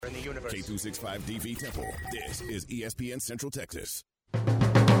the universe. K265DV Temple. This is ESPN Central Texas.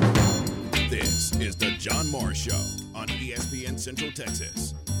 This is the John Morris Show on ESPN Central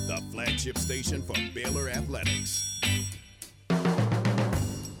Texas, the flagship station for Baylor Athletics.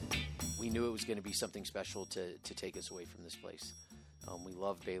 We knew it was going to be something special to take us away from this place. We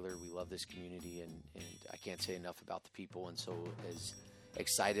love Baylor. We love this community, and I can't say enough about the people. And so as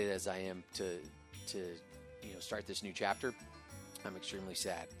excited as I am to start this new chapter, I'm extremely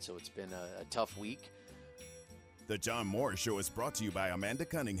sad. So it's been a tough week. The John Morris Show is brought to you by Amanda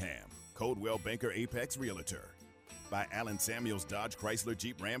Cunningham, Coldwell Banker Apex Realtor, by Allen Samuels Dodge Chrysler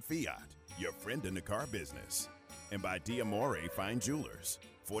Jeep Ram Fiat, your friend in the car business, and by D'Amore Fine Jewelers,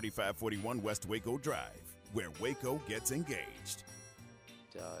 4541 West Waco Drive, where Waco gets engaged.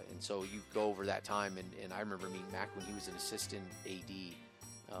 And so you go over that time, and I remember meeting Mac when he was an assistant AD,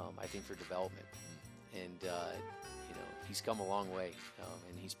 I think for development. And, he's come a long way,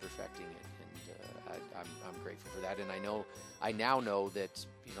 and he's perfecting it. And I'm grateful for that. And I now know that,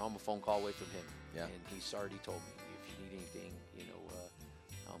 I'm a phone call away from him. Yeah. And he's already told me, if you need anything,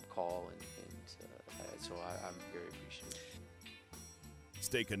 call. And so I'm very appreciative.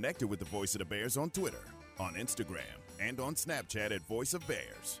 Stay connected with the Voice of the Bears on Twitter, on Instagram, and on Snapchat at Voice of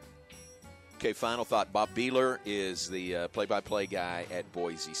Bears. Okay, final thought. Bob Beeler is the play-by-play guy at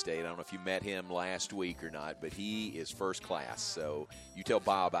Boise State. I don't know if you met him last week or not, but he is first class. So you tell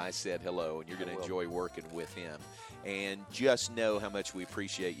Bob I said hello, and you're going to enjoy working with him. And just know how much we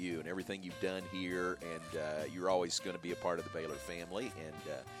appreciate you and everything you've done here, and you're always going to be a part of the Baylor family, and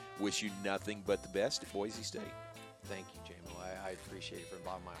wish you nothing but the best at Boise State. Thank you, J-Mo. I appreciate it from the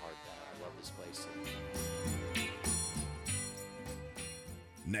bottom of my heart. I love this place.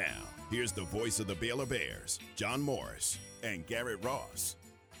 Now, here's the voice of the Baylor Bears, John Morris and Garrett Ross.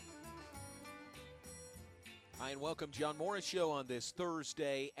 Hi, and welcome John Morris Show on this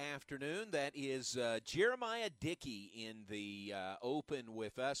Thursday afternoon. That is Jeremiah Dickey in the open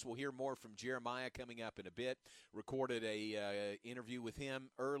with us. We'll hear more from Jeremiah coming up in a bit. Recorded a interview with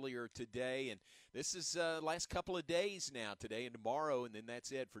him earlier today, and this is last couple of days now, today and tomorrow, and then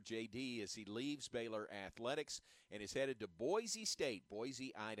that's it for JD as he leaves Baylor Athletics and is headed to Boise State,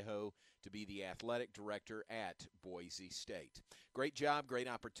 Boise, Idaho, to be the athletic director at Boise State. Great job, great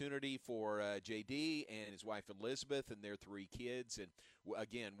opportunity for JD and his wife Elizabeth and their 3 kids. And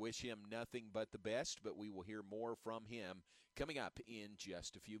again, wish him nothing but the best, but we will hear more from him coming up in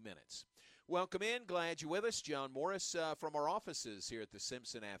just a few minutes. Welcome in. Glad you're with us. John Morris from our offices here at the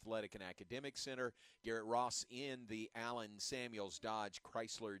Simpson Athletic and Academic Center. Garrett Ross in the Allen Samuels Dodge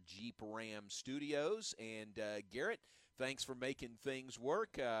Chrysler Jeep Ram Studios. And Garrett, thanks for making things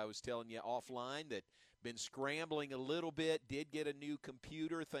work. I was telling you offline that been scrambling a little bit, did get a new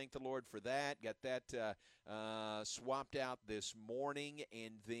computer. Thank the Lord for that. Got that swapped out this morning.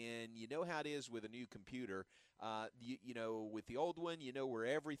 And then you know how it is with a new computer. With the old one, you know where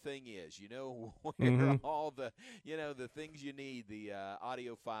everything is. You know where all the, the things you need, the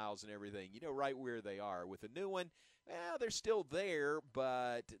audio files and everything. You know right where they are. With a new one, they're still there,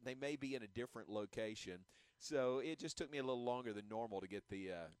 but they may be in a different location. So it just took me a little longer than normal to get the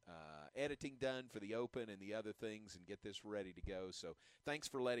editing done for the open and the other things and get this ready to go. So thanks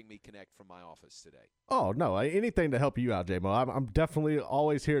for letting me connect from my office today. Oh, no, anything to help you out, J-Mo. I'm definitely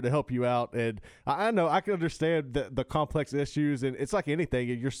always here to help you out. And I know I can understand the complex issues, and it's like anything.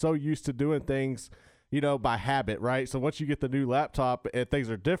 You're so used to doing things, by habit, right? So once you get the new laptop and things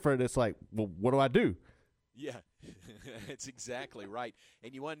are different, it's like, well, what do I do? Yeah, that's exactly right.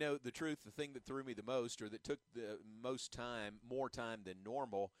 And you want to know the truth, the thing that threw me the most, or that took the most time, more time than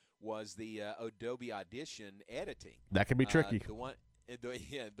normal, was the Adobe Audition editing. That can be tricky. The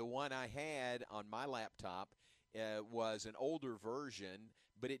one I had on my laptop was an older version,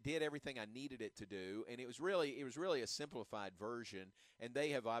 but it did everything I needed it to do, and it was really a simplified version. And they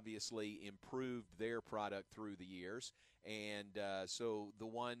have obviously improved their product through the years. And so the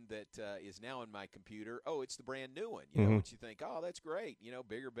one that is now on my computer, it's the brand new one. You know what you think? Oh, that's great.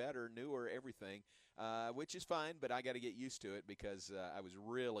 Bigger, better, newer, everything, which is fine. But I got to get used to it because I was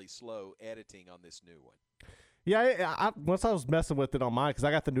really slow editing on this new one. Yeah, once I was messing with it on mine, because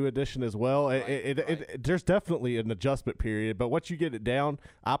I got the new edition as well, right. There's definitely an adjustment period. But once you get it down,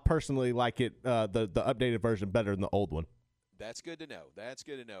 I personally like it, the updated version better than the old one. That's good to know. That's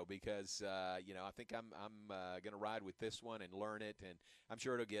good to know because, I think I'm going to ride with this one and learn it, and I'm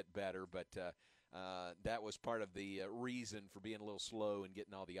sure it'll get better. But that was part of the reason for being a little slow and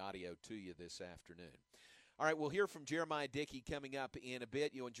getting all the audio to you this afternoon. All right, we'll hear from Jeremiah Dickey coming up in a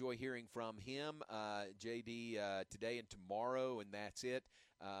bit. You'll enjoy hearing from him, JD, today and tomorrow, and that's it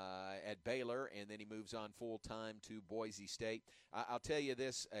at Baylor, and then he moves on full-time to Boise State. I'll tell you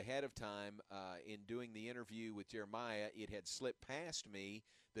this ahead of time, in doing the interview with Jeremiah, it had slipped past me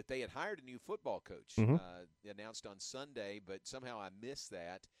that they had hired a new football coach, announced on Sunday, but somehow I missed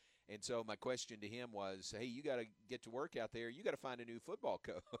that. And so my question to him was, hey, you got to get to work out there. You got to find a new football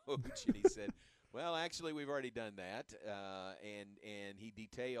coach. And he said, well, actually, we've already done that. And he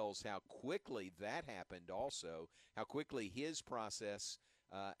details how quickly that happened also, how quickly his process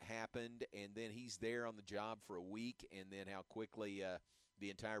happened, and then he's there on the job for a week, and then how quickly the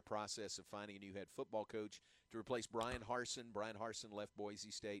entire process of finding a new head football coach to replace Brian Harsin. Brian Harsin left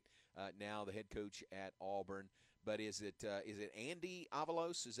Boise State, now the head coach at Auburn. But is it Andy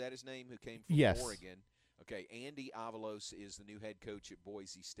Avalos? Is that his name, who came from Oregon? Okay, Andy Avalos is the new head coach at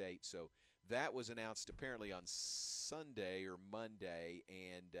Boise State. So that was announced apparently on Sunday or Monday,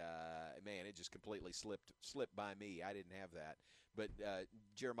 and man, it just completely slipped by me. I didn't have that. But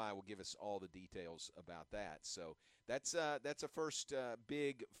Jeremiah will give us all the details about that. So that's a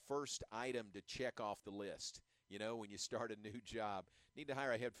big first item to check off the list. You know, when you start a new job, need to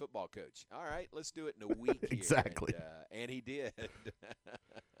hire a head football coach. All right, let's do it in a week. Exactly. And he did.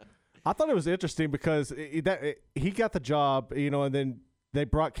 I thought it was interesting because he got the job, you know, and then they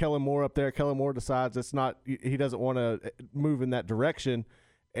brought Kellen Moore up there. Kellen Moore decides he doesn't want to move in that direction.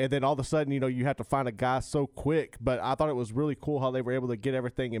 And then all of a sudden, you know, you have to find a guy so quick. But I thought it was really cool how they were able to get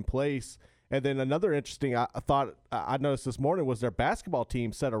everything in place. And then another interesting I noticed this morning was their basketball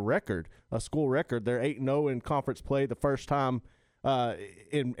team set a school record. They're 8-0 in conference play, the first time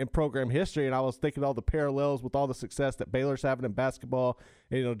in program history. And I was thinking all the parallels with all the success that Baylor's having in basketball.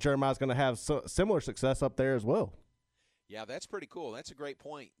 And, you know, Jeremiah's going to have similar success up there as well. Yeah, that's pretty cool. That's a great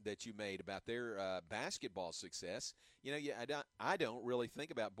point that you made about their basketball success. You know, I don't really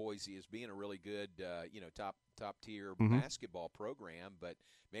think about Boise as being a really good, top tier basketball program, but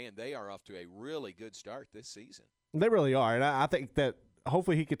man, they are off to a really good start this season. They really are, and I think that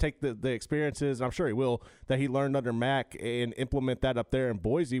hopefully he could take the experiences, I'm sure he will, that he learned under Mac and implement that up there in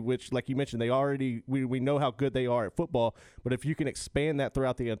Boise, which, like you mentioned, we know how good they are at football, but if you can expand that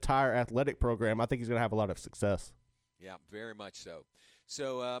throughout the entire athletic program, I think he's going to have a lot of success. Yeah, very much so.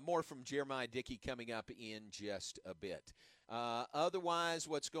 So more from Jeremiah Dickey coming up in just a bit. Otherwise,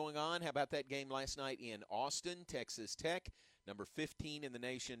 what's going on? How about that game last night in Austin? Texas Tech, number 15 in the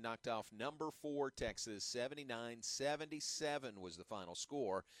nation, knocked off number 4 Texas. 79-77 was the final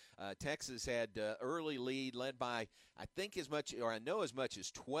score. Texas had early lead led by, I know as much as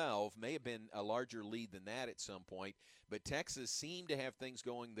 12. May have been a larger lead than that at some point. But Texas seemed to have things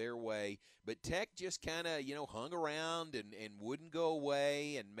going their way. But Tech just kind of, hung around and wouldn't go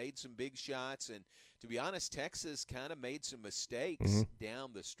away and made some big shots. And to be honest, Texas kind of made some mistakes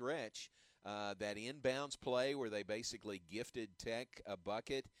down the stretch. That inbounds play where they basically gifted Tech a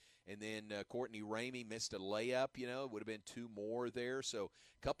bucket. And then Courtney Ramey missed a layup, it would have been 2 more there. So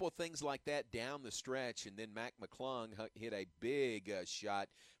a couple of things like that down the stretch. And then Mac McClung hit a big shot.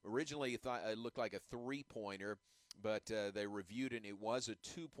 Originally, it looked like a 3-pointer. But they reviewed it, and it was a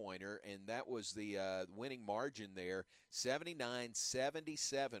 2-pointer, and that was the winning margin there.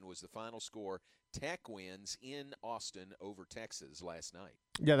 79-77 was the final score. Tech wins in Austin over Texas last night.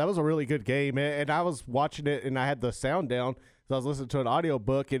 Yeah, that was a really good game, and I was watching it, and I had the sound down, so I was listening to an audio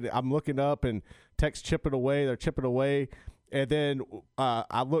book, and I'm looking up, and Tech's chipping away. They're chipping away. And then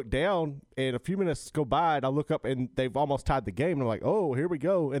I look down, and a few minutes go by, and I look up, and they've almost tied the game. And I'm like, oh, here we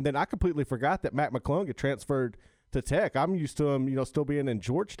go. And then I completely forgot that Mac McClung had transferred to Tech. I'm used to him, still being in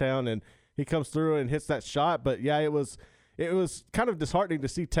Georgetown, and he comes through and hits that shot. But yeah, it was kind of disheartening to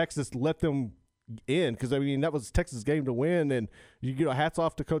see Texas let them in, because that was Texas' game to win. And hats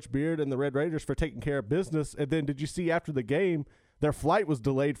off to Coach Beard and the Red Raiders for taking care of business. And then did you see after the game, their flight was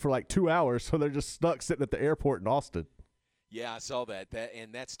delayed for like 2 hours, so they're just stuck sitting at the airport in Austin. Yeah, I saw that,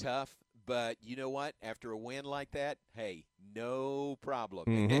 and that's tough. But you know what? After a win like that, hey, no problem.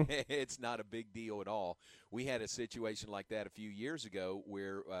 It's not a big deal at all. We had a situation like that a few years ago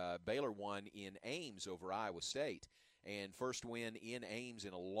where Baylor won in Ames over Iowa State. And first win in Ames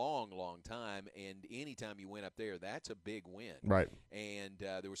in a long, long time. And anytime you win up there, that's a big win. Right. And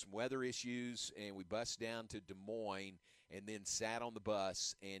there were some weather issues, and we bussed down to Des Moines and then sat on the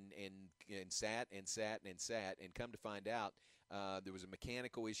bus and sat. And come to find out, there was a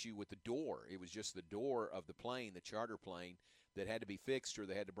mechanical issue with the door. It was just the door of the plane, the charter plane, that had to be fixed, or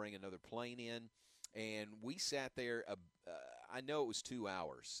they had to bring another plane in. And we sat there, I know it was 2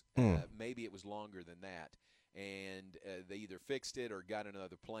 hours. Maybe it was longer than that. and they either fixed it or got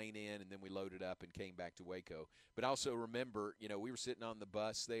another plane in, and then we loaded up and came back to Waco. But also remember, we were sitting on the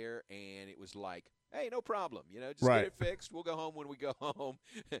bus there, and it was like, hey, no problem. Just get it fixed. We'll go home when we go home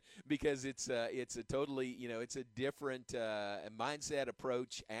because it's a totally, it's a different mindset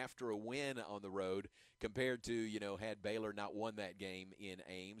approach after a win on the road compared to, had Baylor not won that game in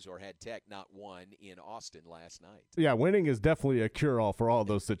Ames or had Tech not won in Austin last night. Yeah, winning is definitely a cure-all for all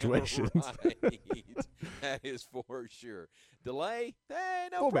those situations. Right. That is for sure. Delay? Hey,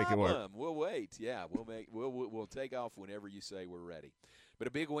 no we'll problem. Make it work. We'll wait. Yeah, we'll take off whenever you say we're ready. But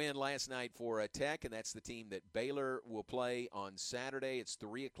a big win last night for Tech, and that's the team that Baylor will play on Saturday. It's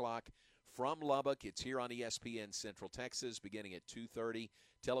 3 o'clock from Lubbock. It's here on ESPN Central Texas beginning at 2:30.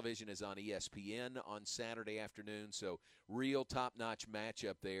 Television is on ESPN on Saturday afternoon, so real top-notch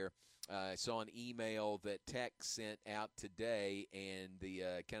matchup there. I saw an email that Tech sent out today, and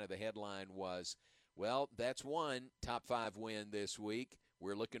the kind of the headline was, well, that's one top 5 win this week.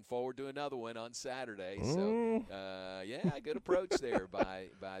 We're looking forward to another one on Saturday. So, good approach there by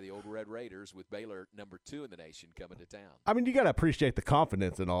the old Red Raiders with Baylor number 2 in the nation coming to town. I mean, you got to appreciate the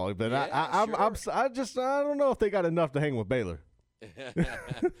confidence and all, but I don't know if they got enough to hang with Baylor.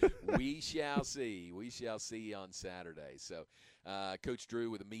 We shall see. We shall see on Saturday. So, Coach Drew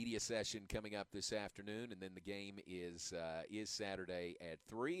with a media session coming up this afternoon, and then the game is Saturday at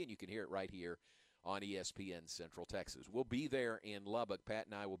 3, and you can hear it right here on ESPN Central Texas. We'll be there in Lubbock. Pat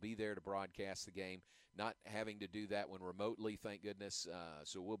and I will be there to broadcast the game, not having to do that one remotely, thank goodness.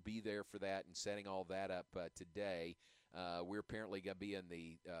 So we'll be there for that and setting all that up today. We're apparently going to be in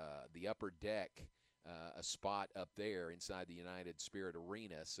the upper deck, a spot up there inside the United Spirit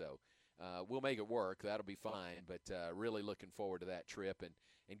Arena. So we'll make it work. That'll be fine. But really looking forward to that trip.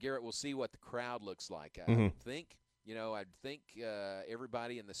 And Garrett, we'll see what the crowd looks like. I think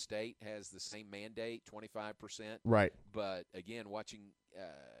everybody in the state has the same mandate, 25%. Right. But, again, watching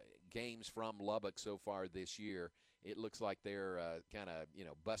games from Lubbock so far this year, it looks like they're kind of,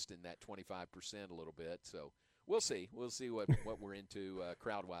 busting that 25% a little bit. So we'll see. We'll see what we're into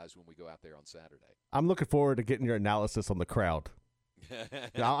crowd-wise when we go out there on Saturday. I'm looking forward to getting your analysis on the crowd.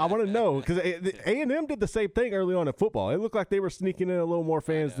 I want to know because A&M did the same thing early on in football. It looked like they were sneaking in a little more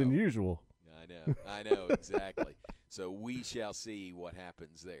fans than usual. I know, exactly. So we shall see what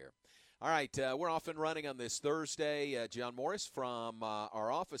happens there. All right, we're off and running on this Thursday. John Morris from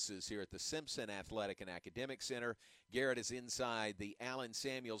our offices here at the Simpson Athletic and Academic Center. Garrett is inside the Allen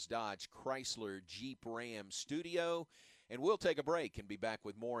Samuels Dodge Chrysler Jeep Ram studio. And we'll take a break and be back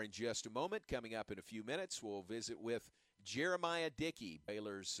with more in just a moment. Coming up in a few minutes, we'll visit with Jeremiah Dickey,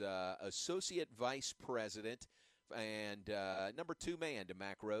 Baylor's Associate Vice President and number 2 man to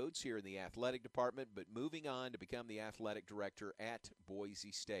Mack Rhodes here in the athletic department, but moving on to become the athletic director at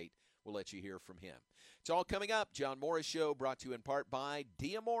Boise State. We'll let you hear from him. It's all coming up. John Morris Show brought to you in part by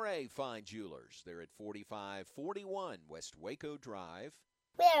D'Amore Fine Jewelers. They're at 4541 West Waco Drive.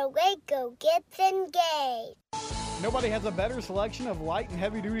 Where Waco gets engaged. Nobody has a better selection of light and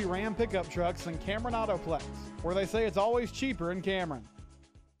heavy-duty Ram pickup trucks than Cameron Autoplex, where they say it's always cheaper in Cameron.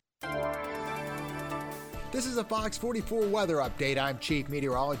 This is a Fox 44 weather update. I'm Chief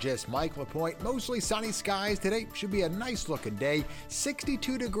Meteorologist Mike LaPointe. Mostly sunny skies today. Should be a nice looking day.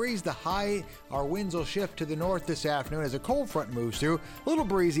 62 degrees the high. Our winds will shift to the north this afternoon as a cold front moves through. A little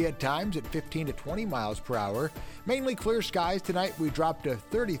breezy at times at 15 to 20 miles per hour. Mainly clear skies tonight. We drop to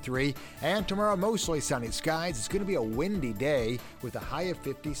 33. And tomorrow mostly sunny skies. It's going to be a windy day with a high of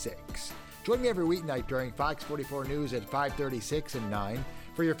 56. Join me every weeknight during Fox 44 News at 5:36 and 9.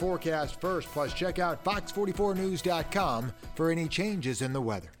 For your forecast first, plus check out fox44news.com for any changes in the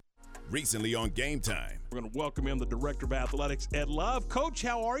weather. Recently on Game Time. We're going to welcome in the Director of Athletics, Ed Love. Coach,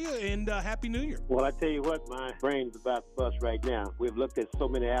 how are you? And Happy New Year. Well, I tell you what, my brain's about to bust right now. We've looked at so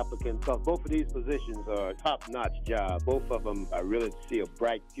many applicants because both of these positions are top-notch jobs. Both of them, I really see a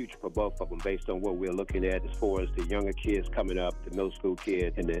bright future for both of them based on what we're looking at as far as the younger kids coming up, the middle school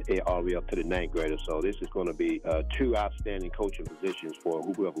kids, and all the way up to the ninth graders. So this is going to be 2 outstanding coaching positions for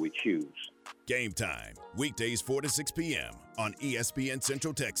whoever we choose. Game Time, weekdays 4 to 6 p.m. on ESPN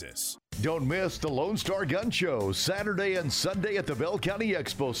Central Texas. Don't miss the Lone Star Gun Show, Saturday and Sunday at the Bell County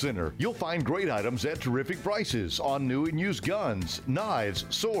Expo Center. You'll find great items at terrific prices on new and used guns, knives,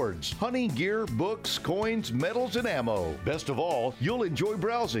 swords, hunting gear, books, coins, medals, and ammo. Best of all, you'll enjoy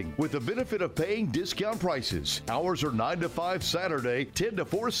browsing with the benefit of paying discount prices. Hours are 9 to 5 Saturday, 10 to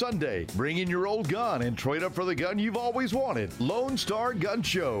 4 Sunday. Bring in your old gun and trade up for the gun you've always wanted. Lone Star Gun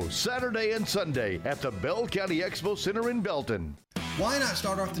Show, Saturday and Sunday at the Bell County Expo Center in Belton. Why not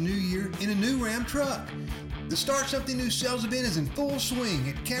start off the new year in a new Ram truck? The Start Something New sales event is in full swing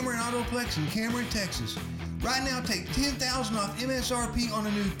at Cameron Autoplex in Cameron, Texas. Right now, take $10,000 off MSRP on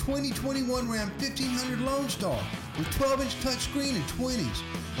a new 2021 Ram 1500 Lone Star with 12-inch touchscreen and 20s,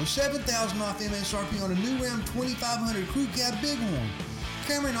 or $7,000 off MSRP on a new Ram 2500 Crew Cab Bighorn.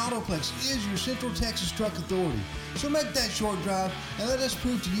 Cameron Autoplex is your Central Texas truck authority. So make that short drive and let us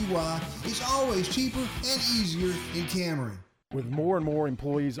prove to you why it's always cheaper and easier in Cameron. With more and more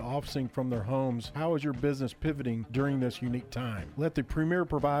employees officing from their homes, how is your business pivoting during this unique time? Let the premier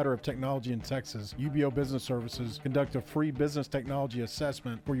provider of technology in Texas, UBO Business Services, conduct a free business technology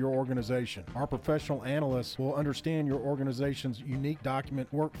assessment for your organization. Our professional analysts will understand your organization's unique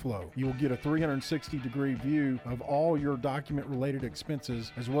document workflow. You will get a 360-degree view of all your document-related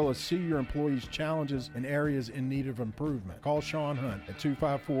expenses, as well as see your employees' challenges and areas in need of improvement. Call Sean Hunt at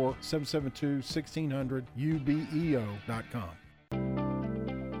 254-772-1600, ubeo.com.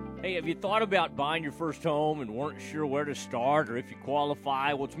 Hey, have you thought about buying your first home and weren't sure where to start or if you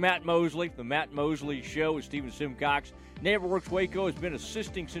qualify? Well, it's Matt Mosley, the Matt Mosley Show with Stephen Simcox. NeighborWorks Waco has been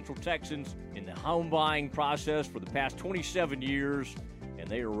assisting Central Texans in the home buying process for the past 27 years, and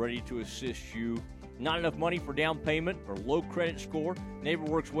they are ready to assist you. Not enough money for down payment or low credit score?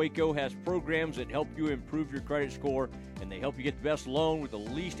 NeighborWorks Waco has programs that help you improve your credit score, and they help you get the best loan with the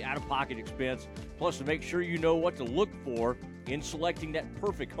least out-of-pocket expense, plus to make sure you know what to look for in selecting that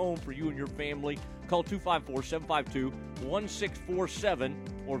perfect home for you and your family. Call 254-752-1647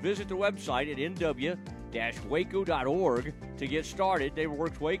 or visit their website at nw-waco.org to get started.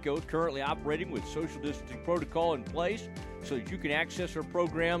 NeighborWorks Waco is currently operating with social distancing protocol in place so that you can access their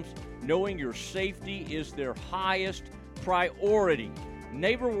programs knowing your safety is their highest priority.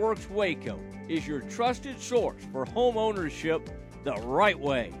 NeighborWorks Waco is your trusted source for home ownership the right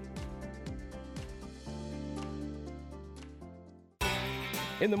way.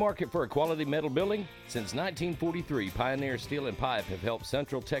 In the market for a quality metal building? Since 1943, Pioneer Steel and Pipe have helped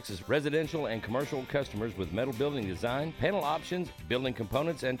Central Texas residential and commercial customers with metal building design, panel options, building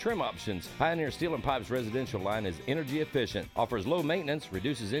components, and trim options. Pioneer Steel and Pipe's residential line is energy efficient, offers low maintenance,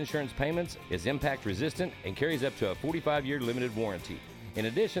 reduces insurance payments, is impact resistant, and carries up to a 45-year limited warranty. In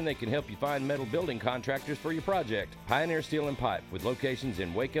addition, they can help you find metal building contractors for your project. Pioneer Steel and Pipe, with locations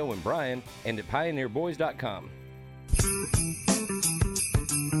in Waco and Bryan, and at pioneerboys.com.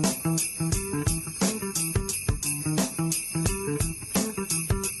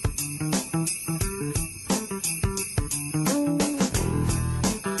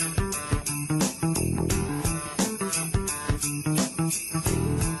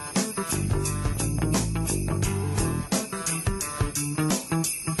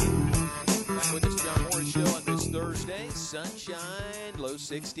 Sunshine, low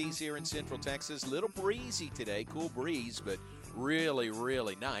 60s here in Central Texas. Little breezy today, cool breeze, but really,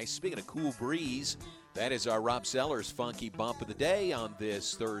 really nice. Speaking of cool breeze, that is our Rob Sellers Funky Bump of the Day on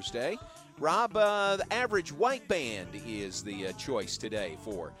this Thursday. Rob, the Average White Band is the choice today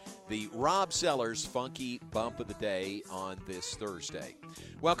for the Rob Sellers Funky Bump of the Day on this Thursday.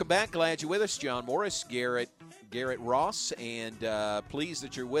 Welcome back. Glad you're with us. John Morris, Garrett Ross, and pleased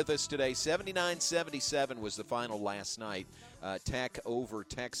that you're with us today. 79-77 was the final last night. Tech over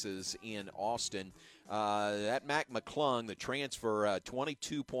Texas in Austin. That Mac McClung, the transfer,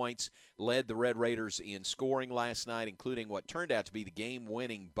 22 points, led the Red Raiders in scoring last night, including what turned out to be the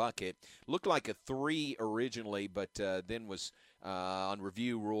game-winning bucket. Looked like a 3 originally, but then was on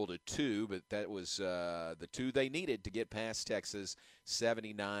review ruled a 2, but that was the 2 they needed to get past Texas,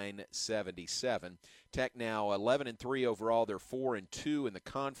 79-77. Tech now 11-3 overall. They're 4-2 in the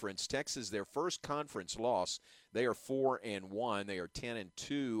conference. Texas, their first conference loss. They are 4-1. They are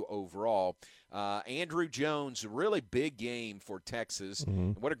 10-2 overall. Andrew Jones, really big game for Texas.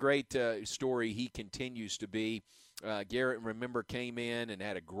 Mm-hmm. What a great story he continues to be. Garrett, remember, came in and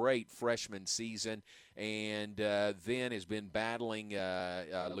had a great freshman season and then has been battling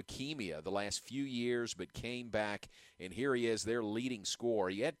leukemia the last few years, but came back, and here he is, their leading scorer.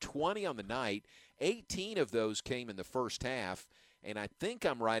 He had 20 on the night. 18 of those came in the first half, and I think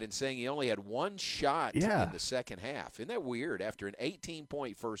I'm right in saying he only had one shot in the second half. Isn't that weird after an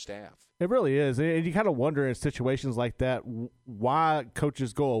 18-point first half? It really is, and you kind of wonder in situations like that why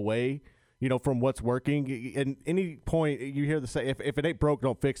coaches go away, from what's working. At any point you hear the say, if it ain't broke,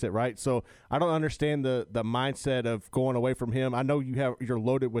 don't fix it, right? So I don't understand the mindset of going away from him. I know you're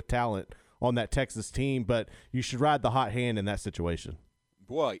loaded with talent on that Texas team, but you should ride the hot hand in that situation.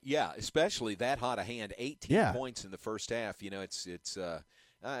 Boy, yeah, especially that hot a hand, 18 points in the first half. It's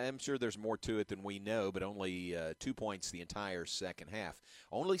I'm sure there's more to it than we know, but only 2 points the entire second half.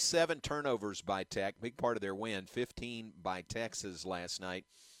 Only 7 turnovers by Tech, big part of their win, 15 by Texas last night.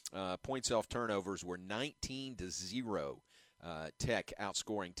 Points off turnovers were 19-0 Tech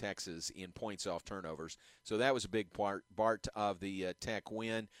outscoring Texas in points off turnovers. So that was a big part of the Tech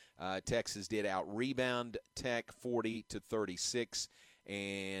win. Texas did out-rebound Tech 40-36.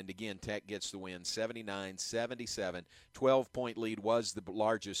 And again, Tech gets the win 79-77. 12-point lead was the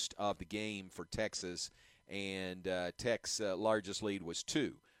largest of the game for Texas. And Tech's largest lead was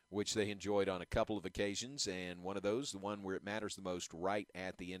 2, which they enjoyed on a couple of occasions. And one of those, the one where it matters the most, right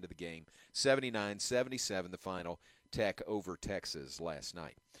at the end of the game. 79-77, the final. Tech over Texas last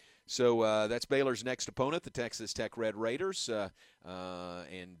night. So that's Baylor's next opponent, the Texas Tech Red Raiders,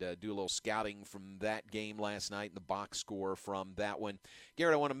 and do a little scouting from that game last night and the box score from that one.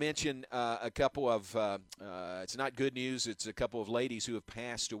 Garrett, I want to mention a couple of it's not good news. It's a couple of ladies who have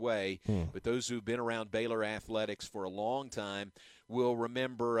passed away, but those who've been around Baylor athletics for a long time will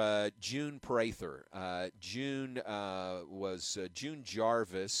remember June Prather. June was June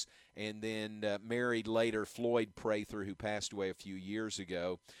Jarvis, and then married later Floyd Prather, who passed away a few years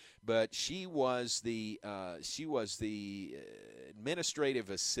ago. But she was the administrative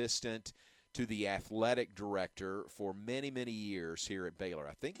assistant to the athletic director for many, many years here at Baylor.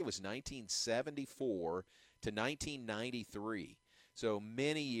 I think it was 1974 to 1993. So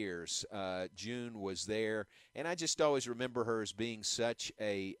many years June was there, and I just always remember her as being such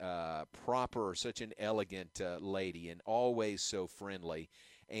a proper, such an elegant lady, and always so friendly,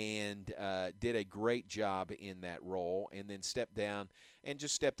 and did a great job in that role, and then stepped down and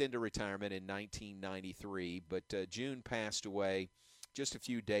just stepped into retirement in 1993. But June passed away just a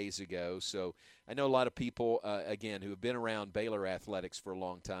few days ago. So I know a lot of people, again, who have been around Baylor athletics for a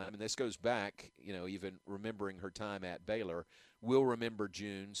long time, and this goes back, even remembering her time at Baylor, will remember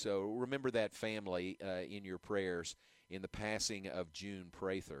June. So remember that family in your prayers in the passing of June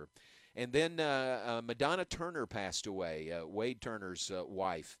Prather. And then Madonna Turner passed away, Wade Turner's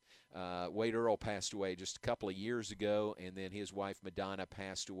wife. Wade Earl passed away just a couple of years ago, and then his wife Madonna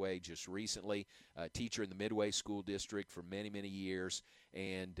passed away just recently, a teacher in the Midway School District for many, many years,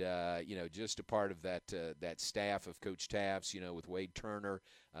 and just a part of that staff of Coach Taft's, with Wade Turner,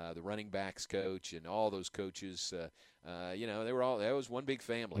 the running backs coach, and all those coaches. They were all, that was one big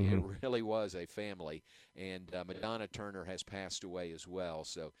family. It really was a family. And Madonna Turner has passed away as well.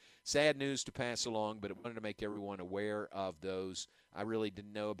 So sad news to pass along, but I wanted to make everyone aware of those. I really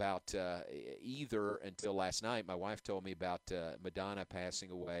didn't know about either until last night. My wife told me about Madonna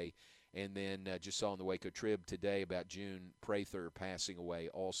passing away, and then just saw in the Waco Trib today about June Prather passing away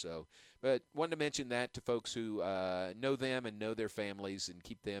also. But wanted to mention that to folks who know them and know their families, and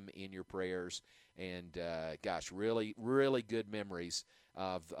keep them in your prayers. And, really, really good memories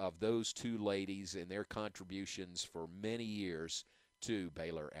of those two ladies and their contributions for many years to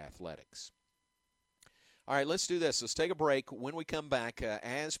Baylor athletics. All right, let's do this. Let's take a break. When we come back,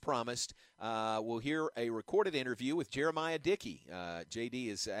 as promised, we'll hear a recorded interview with Jeremiah Dickey. JD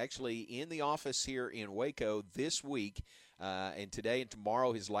is actually in the office here in Waco this week, and today and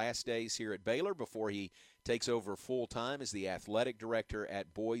tomorrow his last days here at Baylor before he takes over full-time as the athletic director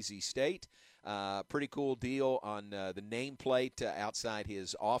at Boise State. Pretty cool deal on the nameplate outside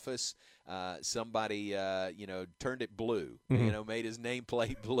his office. Somebody, turned it blue, made his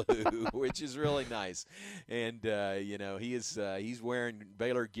nameplate blue, which is really nice. And, he's wearing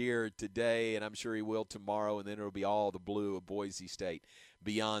Baylor gear today, and I'm sure he will tomorrow, and then it'll be all the blue of Boise State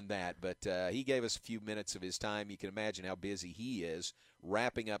beyond that. But he gave us a few minutes of his time. You can imagine how busy he is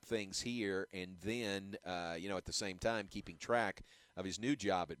wrapping up things here, and then, at the same time keeping track of his new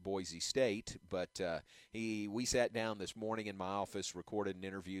job at Boise State. But we sat down this morning in my office, recorded an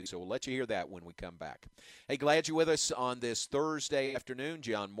interview, so we'll let you hear that when we come back. Hey, glad you're with us on this Thursday afternoon,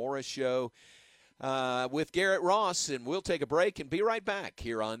 John Morris Show with Garrett Ross, and we'll take a break and be right back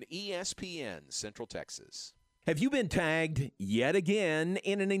here on ESPN Central Texas. Have you been tagged yet again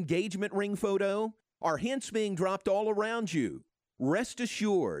in an engagement ring photo? Are hints being dropped all around you? Rest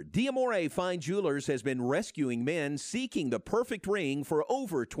assured, D'Amore Fine Jewelers has been rescuing men seeking the perfect ring for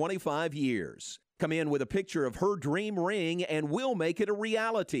over 25 years. Come in with a picture of her dream ring and we'll make it a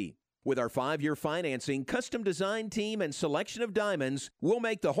reality. With our 5-year financing, custom design team, and selection of diamonds, we'll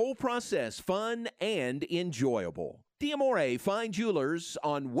make the whole process fun and enjoyable. D'Amore Fine Jewelers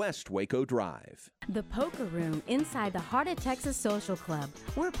on West Waco Drive. The Poker Room inside the Heart of Texas Social Club,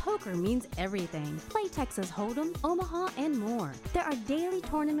 where poker means everything. Play Texas Hold'em, Omaha, and more. There are daily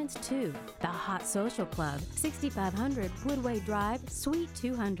tournaments too. The Hot Social Club, 6500 Woodway Drive, Suite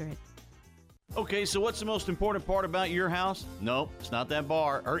 200. Okay, so what's the most important part about your house? Nope, it's not that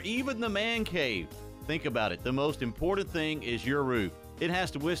bar or even the man cave. Think about it. The most important thing is your roof. it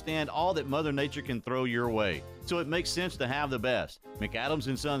has to withstand all that Mother Nature can throw your way. So it makes sense to have the best.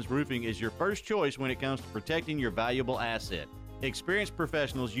 McAdams & Sons Roofing is your first choice when it comes to protecting your valuable asset. Experienced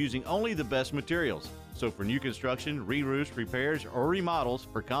professionals using only the best materials. So for new construction, re-roofs, repairs, or remodels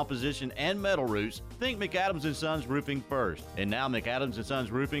for composition and metal roofs, think McAdams & Sons Roofing first. And now McAdams & Sons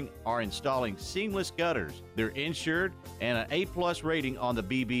Roofing are installing seamless gutters. They're insured and an A+ rating on the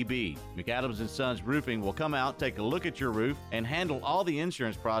BBB. McAdams & Sons Roofing will come out, take a look at your roof, and handle all the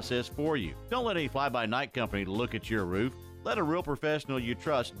insurance process for you. Don't let any fly-by-night company look at your roof. Let a real professional you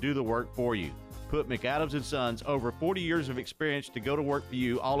trust do the work for you. Put McAdams & Sons over 40 years of experience to go to work for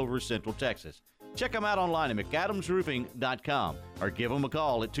you all over Central Texas. Check them out online at McAdamsRoofing.com or give them a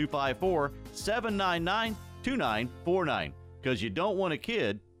call at 254-799-2949 because you don't want a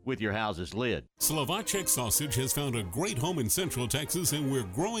kid with your house's lid. Slovacek Sausage has found a great home in Central Texas, and we're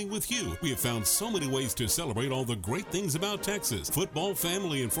growing with you. We have found so many ways to celebrate all the great things about Texas. Football,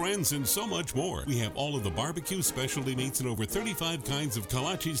 family, and friends, and so much more. We have all of the barbecue specialty meats and over 35 kinds of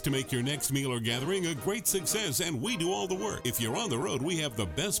kolaches to make your next meal or gathering a great success, and we do all the work. If you're on the road, we have the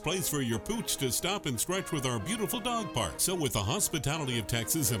best place for your pooch to stop and stretch with our beautiful dog park. So with the hospitality of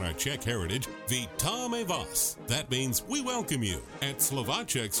Texas and our Czech heritage, Vítame vás. That means we welcome you. At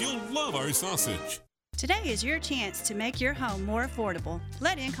Slovacek, you'll love our sausage. Today is your chance to make your home more affordable.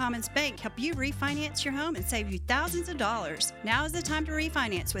 Let Incommons Bank help you refinance your home and save you thousands of dollars. Now is the time to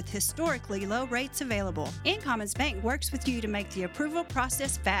refinance with historically low rates available. Incommons Bank works with you to make the approval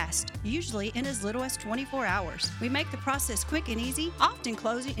process fast, usually in as little as 24 hours. We make the process quick and easy, often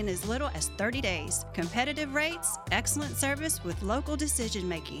closing in as little as 30 days. Competitive rates, excellent service with local decision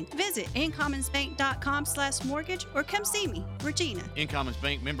making. Visit IncommonsBank.com/mortgage or come see me, Regina. Incommons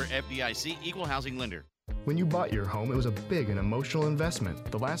Bank, member FDIC, equal housing lender. When you bought your home, it was a big and emotional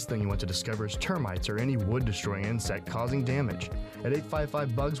investment. The last thing you want to discover is termites or any wood-destroying insect causing damage. At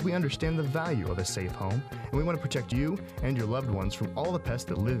 855 Bugs, we understand the value of a safe home, and we want to protect you and your loved ones from all the pests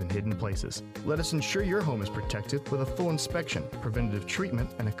that live in hidden places. Let us ensure your home is protected with a full inspection, preventative treatment,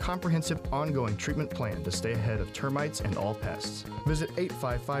 and a comprehensive ongoing treatment plan to stay ahead of termites and all pests. Visit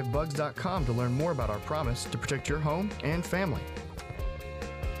 855bugs.com to learn more about our promise to protect your home and family.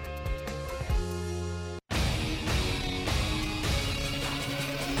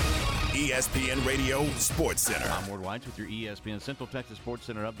 ESPN Radio Sports Center. I'm Ward White with your ESPN Central Texas Sports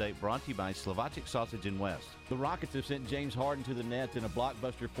Center update brought to you by Slovacek Sausage in West. The Rockets have sent James Harden to the Nets in a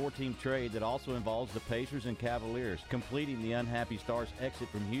blockbuster 4-team trade that also involves the Pacers and Cavaliers, completing the unhappy Stars' exit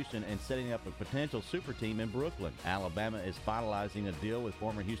from Houston and setting up a potential super team in Brooklyn. Alabama is finalizing a deal with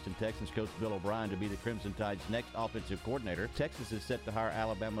former Houston Texans coach Bill O'Brien to be the Crimson Tide's next offensive coordinator. Texas is set to hire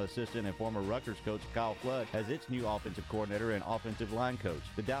Alabama assistant and former Rutgers coach Kyle Flood as its new offensive coordinator and offensive line coach.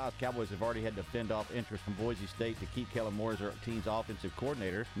 The Dallas Cowboys have already had to fend off interest from Boise State to keep Kellen Moore as their team's offensive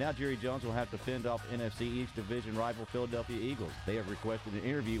coordinator. Now Jerry Jones will have to fend off NFC East Division rival Philadelphia Eagles. They have requested an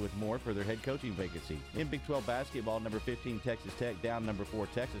interview with Moore for their head coaching vacancy. In Big 12 basketball, number 15 Texas Tech down number 4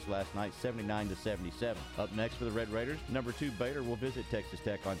 Texas last night 79-77. Up next for the Red Raiders, number 2 Baylor will visit Texas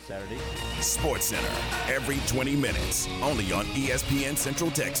Tech on Saturday. Sports Center, every 20 minutes, only on ESPN Central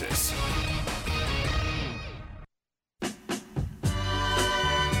Texas.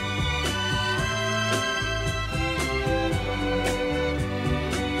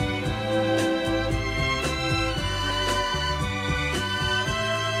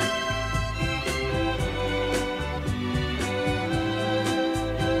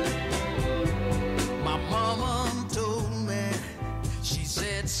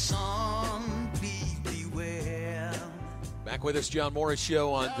 With us, John Morris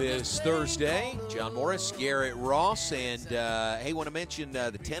Show on this Thursday. John Morris, Garrett Ross, and hey, want to mention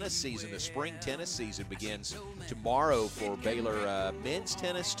the tennis season. The spring tennis season begins tomorrow for Baylor men's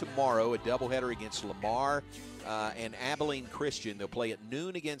tennis tomorrow, a doubleheader against Lamar and Abilene Christian. They'll play at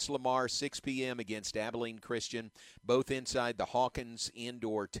noon against Lamar, 6 p.m. against Abilene Christian, both inside the Hawkins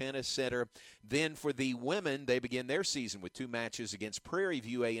Indoor Tennis Center. Then for the women, they begin their season with 2 matches against Prairie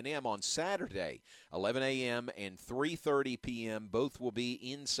View A&M on Saturday, 11 a.m. and 3:30 p.m. Both will be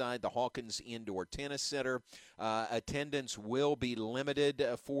inside the Hawkins Indoor Tennis Center. Attendance will be limited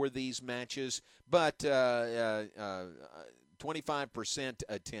for these matches, but 25%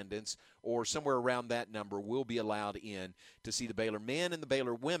 attendance or somewhere around that number will be allowed in to see the Baylor men and the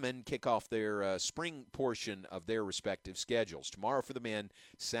Baylor women kick off their spring portion of their respective schedules. Tomorrow for the men,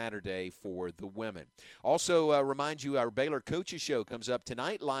 Saturday for the women. Also, remind you, our Baylor Coaches Show comes up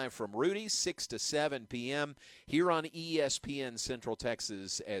tonight live from Rudy's, 6 to 7 p.m. here on ESPN Central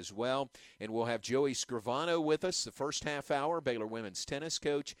Texas as well. And we'll have Joey Scrivano with us the first half hour, Baylor women's tennis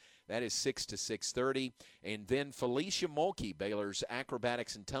coach. That is 6 to 6:30. And then Felicia Mulkey, Baylor's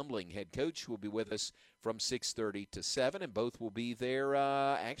acrobatics and tumbling head coach, will be with us from 6:30 to 7, and both will be there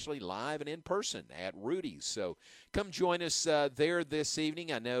actually live and in person at Rudy's. So come join us there this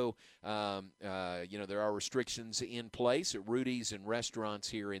evening. I know, there are restrictions in place at Rudy's and restaurants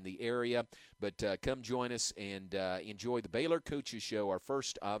here in the area, but come join us and enjoy the Baylor Coaches Show, our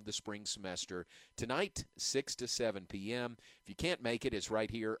first of the spring semester, tonight, 6 to 7 p.m. If you can't make it, it's right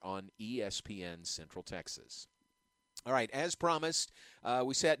here on ESPN Central Texas. All right, as promised,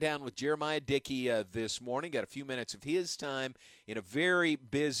 we sat down with Jeremiah Dickey this morning, got a few minutes of his time in a very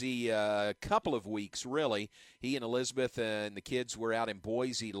busy couple of weeks, really. He and Elizabeth and the kids were out in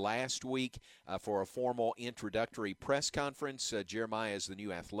Boise last week for a formal introductory press conference. Jeremiah is the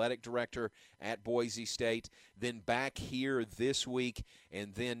new athletic director at Boise State, then back here this week,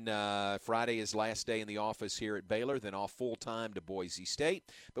 and then Friday is last day in the office here at Baylor, then off full-time to Boise State.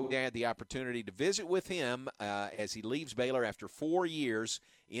 But we had the opportunity to visit with him as he leaves Baylor after 4 years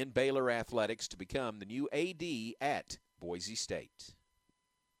in Baylor athletics to become the new AD at Boise State.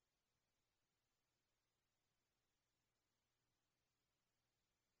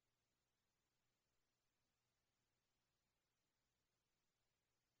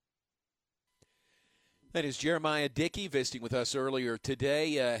 That is Jeremiah Dickey visiting with us earlier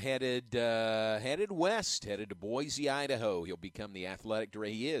today, headed west, headed to Boise, Idaho. He'll become the athletic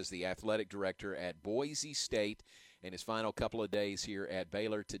director. He is the athletic director at Boise State, and his final couple of days here at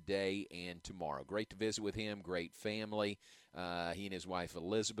Baylor today and tomorrow. Great to visit with him, great family. He and his wife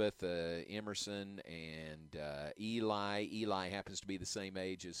Elizabeth, Emerson, and Eli. Eli happens to be the same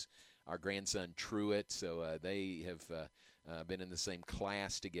age as our grandson Truett, so they have been in the same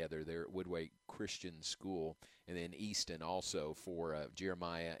class together there at Woodway Christian School, and then Easton also for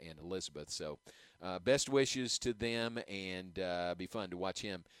Jeremiah and Elizabeth. So best wishes to them, and be fun to watch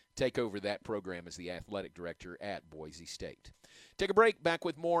him take over that program as the athletic director at Boise State. Take a break. Back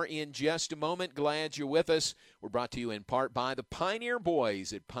with more in just a moment. Glad you're with us. We're brought to you in part by the Pioneer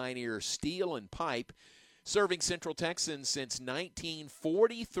Boys at Pioneer Steel and Pipe, serving Central Texans since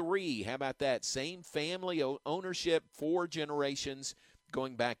 1943. How about that? Same family ownership, 4 generations,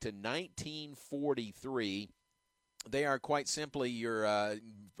 going back to 1943. They are quite simply your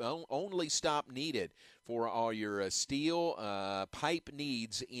only stop needed for all your steel pipe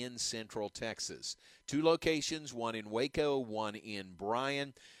needs in Central Texas. 2 locations, one in Waco, one in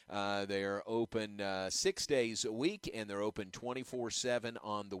Bryan. They're open 6 days a week, and they're open 24/7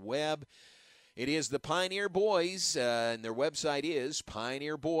 on the web. It is the Pioneer Boys, and their website is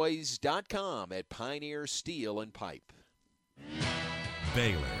pioneerboys.com at Pioneer Steel and Pipe.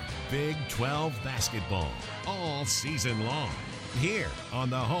 Baylor, Big 12 basketball, all season long. Here on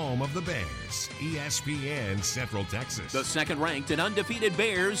the home of the Bears, ESPN Central Texas. The second-ranked and undefeated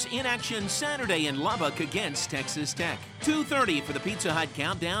Bears in action Saturday in Lubbock against Texas Tech. 2:30 for the Pizza Hut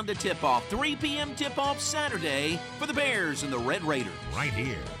countdown to tip-off. 3 p.m. tip-off Saturday for the Bears and the Red Raiders. Right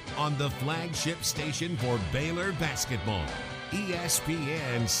here on the flagship station for Baylor basketball,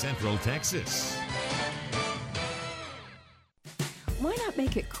 ESPN Central Texas. Why not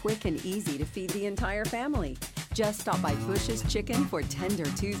make it quick and easy to feed the entire family? Just stop by Bush's Chicken for Tender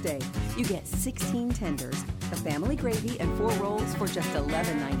Tuesday. You get 16 tenders, a family gravy, and 4 rolls for just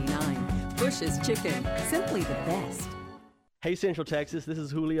 $11.99. Bush's Chicken, simply the best. Hey Central Texas, this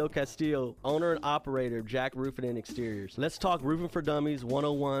is Julio Castillo, owner and operator of Jack Roofing and Exteriors. Let's talk Roofing for Dummies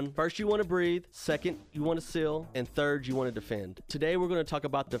 101. First, you want to breathe. Second, you want to seal. And third, you want to defend. Today, we're going to talk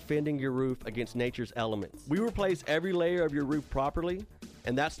about defending your roof against nature's elements. We replace every layer of your roof properly,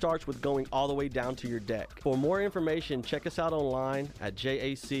 and that starts with going all the way down to your deck. For more information, check us out online at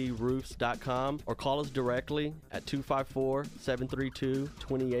jacroofs.com or call us directly at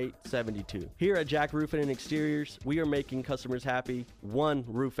 254-732-2872. Here at Jack Roofing and Exteriors, we are making customers happy, one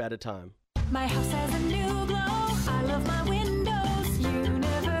roof at a time. My house has a new glow. I love my windows.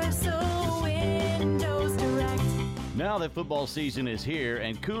 Universal Windows Direct. Now that football season is here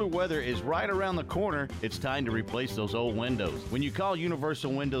and cooler weather is right around the corner, it's time to replace those old windows. When you call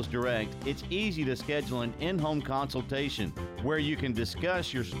Universal Windows Direct, it's easy to schedule an in-home consultation where you can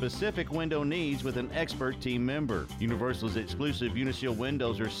discuss your specific window needs with an expert team member. Universal's exclusive Uniseal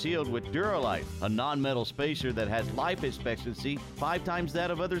windows are sealed with Duralife, a non-metal spacer that has life expectancy 5 times that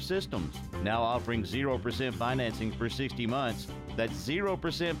of other systems. Now offering 0% financing for 60 months. That's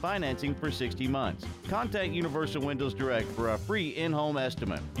 0% financing for 60 months. Contact Universal Windows Direct for a free in-home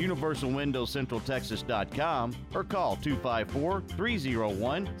estimate. UniversalWindowsCentralTexas.com or call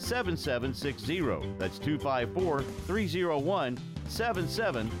 254-301-7760. That's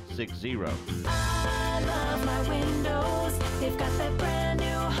 254-301-7760. I love my windows. They've got that brand new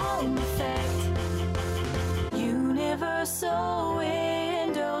home home effect. Universal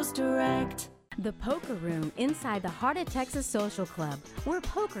Windows Direct. The Poker Room inside the Heart of Texas Social Club, where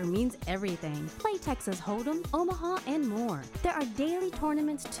poker means everything. Play Texas Hold'em, Omaha, and more. There are daily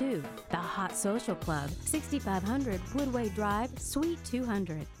tournaments too. The Hot Social Club, 6500 Woodway Drive, Suite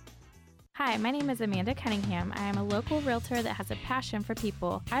 200. Hi, my name is Amanda Cunningham. I am a local realtor that has a passion for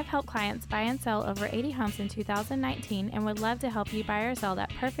people. I've helped clients buy and sell over 80 homes in 2019 and would love to help you buy or sell that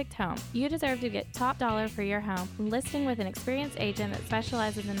perfect home. You deserve to get top dollar for your home. Listing with an experienced agent that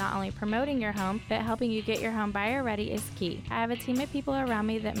specializes in not only promoting your home, but helping you get your home buyer ready is key. I have a team of people around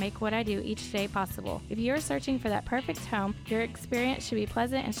me that make what I do each day possible. If you are searching for that perfect home, your experience should be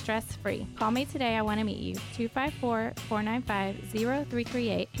pleasant and stress-free. Call me today. I want to meet you.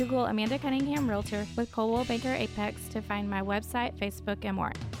 254-495-0338. Google Amanda Cunningham Realtor with Coldwell Banker Apex to find my website, Facebook, and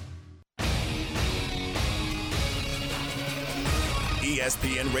more.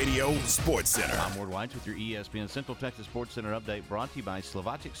 ESPN Radio Sports Center. I'm Ward White with your ESPN Central Texas Sports Center update, brought to you by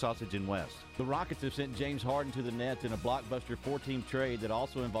Slovacek Sausage in West. The Rockets have sent James Harden to the Nets in a blockbuster 4-team trade that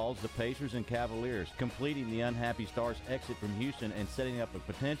also involves the Pacers and Cavaliers, completing the unhappy Stars' exit from Houston and setting up a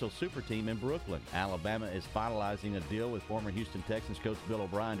potential super team in Brooklyn. Alabama is finalizing a deal with former Houston Texans coach Bill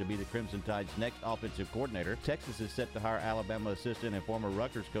O'Brien to be the Crimson Tide's next offensive coordinator. Texas is set to hire Alabama assistant and former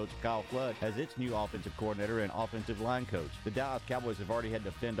Rutgers coach Kyle Flood as its new offensive coordinator and offensive line coach. The Dallas Cowboys have already had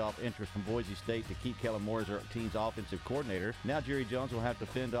to fend off interest from Boise State to keep Kellen Moore as their team's offensive coordinator. Now Jerry Jones will have to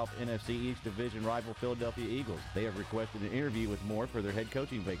fend off NFC East Division rival Philadelphia Eagles. They have requested an interview with Moore for their head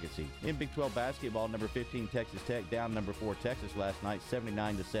coaching vacancy. In Big 12 basketball, number 15 Texas Tech down number 4 Texas last night,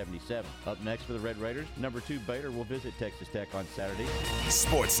 79-77. Up next for the Red Raiders, number 2 Baylor will visit Texas Tech on Saturday.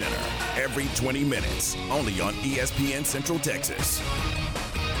 Sports Center, every 20 minutes, only on ESPN Central Texas.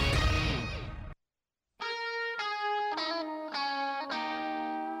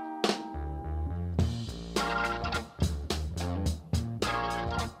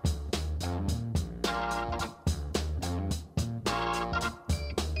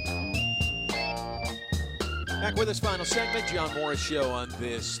 Back with this final segment, John Morris Show on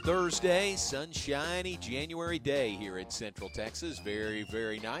this Thursday, sunshiny January day here in Central Texas. Very,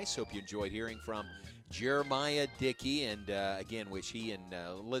 very nice. Hope you enjoyed hearing from Jeremiah Dickey, and again, wish he and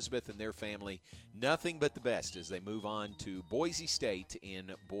Elizabeth and their family nothing but the best as they move on to Boise State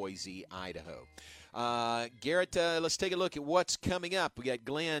in Boise, Idaho. Garrett, let's take a look at what's coming up. We got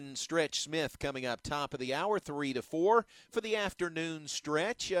Glenn Stretch Smith coming up top of the hour, 3 to 4 for the afternoon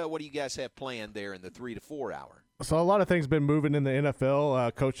stretch. What do you guys have planned there in the 3 to 4 hour? So a lot of things been moving in the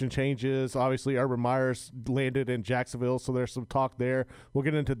NFL, coaching changes. Obviously, Urban Meyer's landed in Jacksonville, so there's some talk there. We'll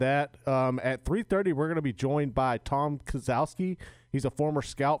get into that. At 3:30, we're going to be joined by Tom Kozlowski. He's a former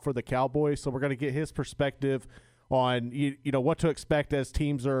scout for the Cowboys, so we're going to get his perspective on what to expect as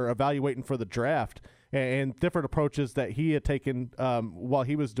teams are evaluating for the draft and different approaches that he had taken while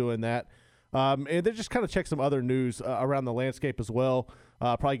he was doing that. And then just kind of check some other news around the landscape as well.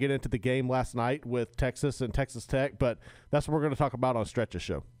 Probably get into the game last night with Texas and Texas Tech, but that's what we're going to talk about on Stretch's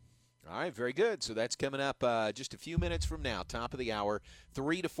show. All right, very good. So that's coming up just a few minutes from now, top of the hour,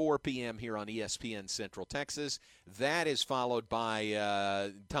 3 to 4 p.m. here on ESPN Central Texas. That is followed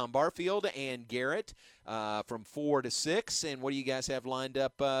by Tom Barfield and Garrett from 4 to 6. And what do you guys have lined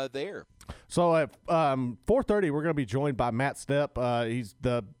up there? So at 4:30, we're going to be joined by Matt Stepp. He's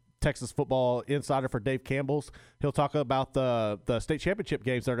the Texas football insider for Dave Campbell's. He'll talk about the state championship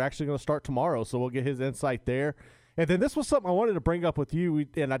games that are actually going to start tomorrow, so we'll get his insight there. And then this was something I wanted to bring up with you,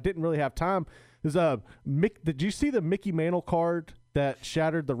 and I didn't really have time. Did you see the Mickey Mantle card that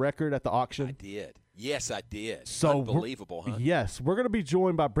shattered the record at the auction? I did. Yes, I did. So unbelievable, huh? Yes. We're going to be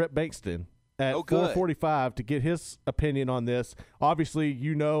joined by Brett Bankston at 4:45 to get his opinion on this. Obviously,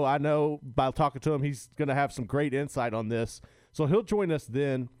 I know by talking to him, he's going to have some great insight on this. So he'll join us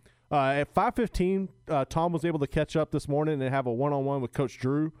then. At 5:15, Tom was able to catch up this morning and have a one-on-one with Coach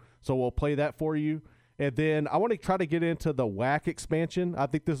Drew, so we'll play that for you. And then I want to try to get into the WAC expansion. I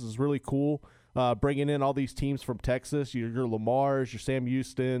think this is really cool, bringing in all these teams from Texas, your Lamars, your Sam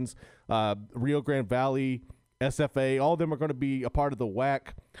Houstons, Rio Grande Valley, SFA. All of them are going to be a part of the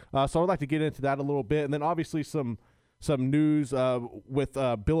WAC. So I'd like to get into that a little bit. And then obviously some news with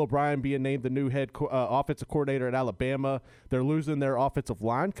Bill O'Brien being named the new head offensive coordinator at Alabama. They're losing their offensive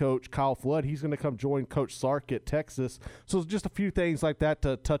line coach, Kyle Flood. He's going to come join Coach Sark at Texas. So just a few things like that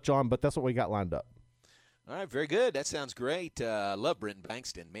to touch on, but that's what we got lined up. All right, very good. That sounds great. Love Brenton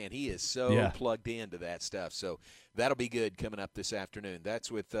Bankston. Man, he is so plugged into that stuff. So that'll be good coming up this afternoon.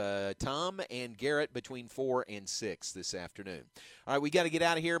 That's with Tom and Garrett between 4 and 6 this afternoon. All right, we got to get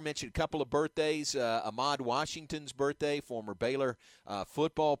out of here. Mention a couple of birthdays. Ahmad Washington's birthday, former Baylor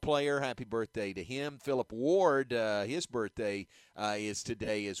football player. Happy birthday to him. Philip Ward, his birthday is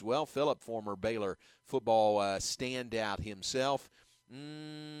today as well. Philip, former Baylor football standout himself.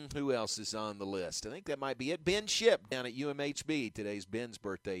 Who else is on the list? I think that might be it. Ben Shipp down at UMHB. Today's Ben's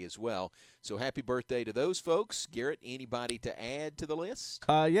birthday as well. So happy birthday to those folks. Garrett, anybody to add to the list?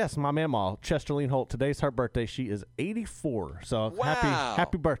 Yes, my mama, Chesterleen Holt. Today's her birthday. She is 84. So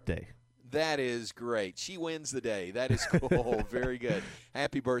happy birthday. That is great. She wins the day. That is cool. Very good.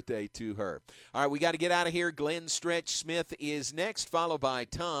 Happy birthday to her. All right, we got to get out of here. Glenn Stretch Smith is next, followed by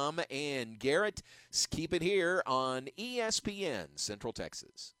Tom and Garrett. Keep it here on ESPN Central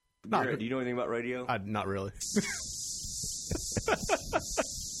Texas. Garrett, do you know anything about radio? Not really.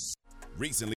 Recently.